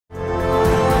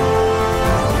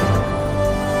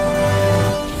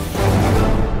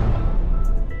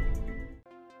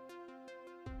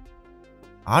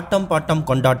ஆட்டம் bottom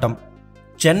கொண்டாட்டம்.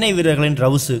 சென்னை வீரர்களின்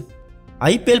ரவுசு.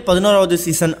 IPL 11வது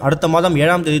season அடுத்த மாதம்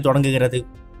 7ஆம் தேதி தொடங்குகிறது.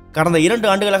 கடந்த 2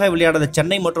 ஆண்டுகளாக விளையாடாத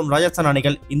சென்னை மற்றும் ராஜஸ்தான்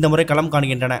அணிகள் இந்த முறை களம்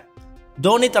காண்கின்றன.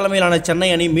 தோனி தலைமையிலான சென்னை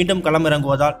அணி மீண்டும் களம்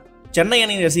இறங்குவதால் சென்னை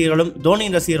அணியின் ரசிகர்களும்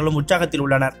தோனியின் ரசிகர்களும் உற்சாகத்தில்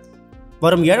உள்ளனர்.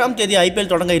 வரும் 7ஆம் தேதி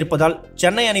ஐபிஎல் தொடங்க இருப்பதால்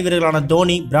சென்னை அணி வீரர்களான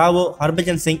தோனி, பிராவோ,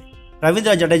 ஹர்பஜன் சிங்,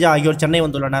 ரவீந்திர ஜடேஜா ஆகியோர் சென்னை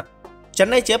வந்துள்ளனர்.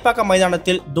 சென்னை சேப்பாக்கம்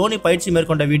மைதானத்தில் தோனி பயிற்சி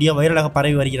மேற்கொண்ட வீடியோ வைரலாக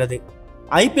பரவி வருகிறது.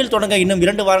 ஐபிஎல் தொடங்க இன்னும்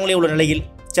 2 வாரங்களே உள்ள நிலையில்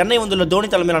சென்னை வந்துள்ள தோனி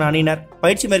தலைமையிலான அணியினர்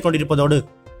பயிற்சி மேற்கொண்டிருப்பதோடு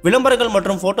விளம்பரங்கள்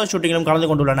மற்றும் போட்டோ ஷூட்டிங்கிலும் கலந்து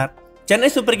கொண்டுள்ளனர். சென்னை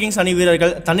சூப்பர் கிங்ஸ் அணி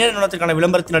வீரர்கள் தனியார் நிறுவனத்திற்கான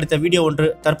விளம்பரத்தில் நடித்த வீடியோ ஒன்று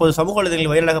தற்போது சமூக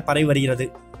வலைதளங்களில் வைரலாக பரவி வருகிறது.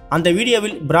 அந்த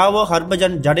வீடியோவில் பிராவோ,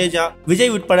 ஹர்பஜன், ஜடேஜா,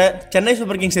 விஜய் உட்பட சென்னை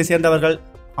சூப்பர் கிங்ஸை சேர்ந்தவர்கள்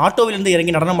ஆட்டோவிலிருந்து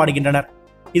இறங்கி நடனம் ஆடுகின்றனர்.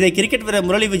 இதை கிரிக்கெட் வீரர்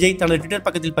முரளி விஜய் தனது ட்விட்டர்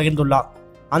பக்கத்தில் பகிர்ந்துள்ளார்.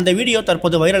 அந்த வீடியோ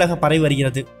தற்போது வைரலாக பரவி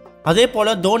வருகிறது.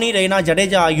 அதேபோல தோனி, ரெய்னா,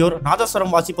 ஜடேஜா ஆகியோர்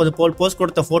நாதஸ்வரம் வாசிப்பது போல் போஸ்ட்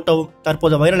கொடுத்த போட்டோவும்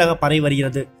தற்போது வைரலாக பரவி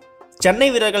வருகிறது. சென்னை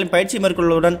வீரர்களின் பயிற்சி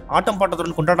மேற்கொள்வதுடன் ஆட்டம்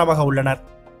பாட்டத்துடன் கொண்டாட்டமாக உள்ளனர்.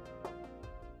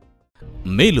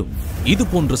 மேலும் இது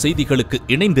போன்ற செய்திகளுக்கு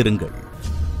இணைந்திருங்கள்.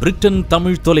 பிரிட்டன்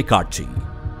தமிழ் தொலைக்காட்சி.